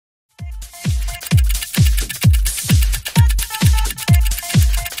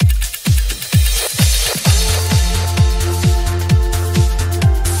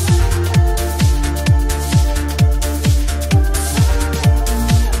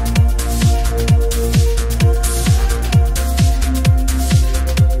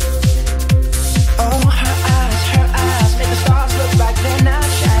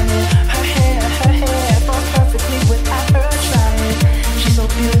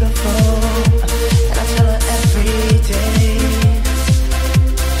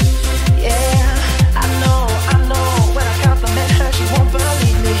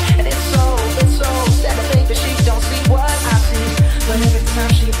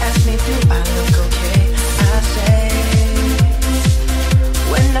ask me, do I look okay? I say,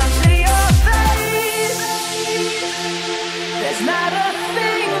 when I see your face, there's not a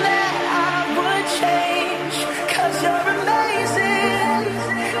thing that I would change, 'cause you're amazing,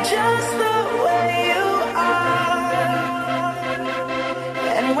 just the way you are.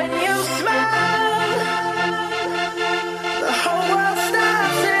 And when you smile, the whole world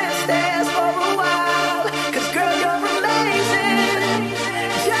stops and stares for a while, 'cause girl, you're amazing,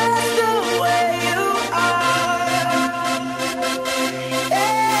 just the way you are.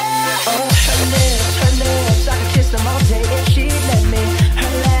 Yeah. Oh, her lips, I could kiss them all day if she'd let me.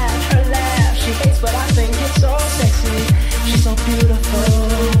 Her laugh, she hates but I think it's so sexy. She's so beautiful,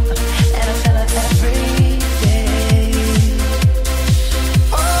 and I tell her every day.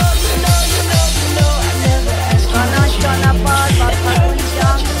 Oh, you know, I never ask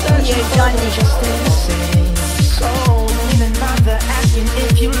you Jonas, just stay the same. So don't even bother asking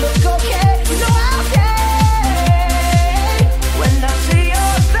if you look okay. You know I'm okay. When I see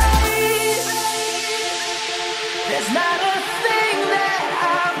your face, there's not a thing that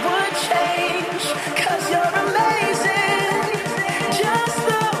I would change, 'cause you're amazing, just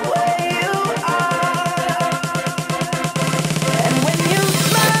the way you are. And when you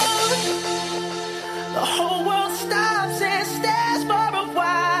smile, the whole world stops and stares for a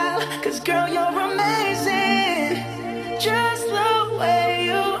while, 'cause girl, you're amazing, just the way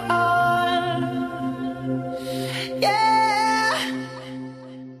you are. Yeah.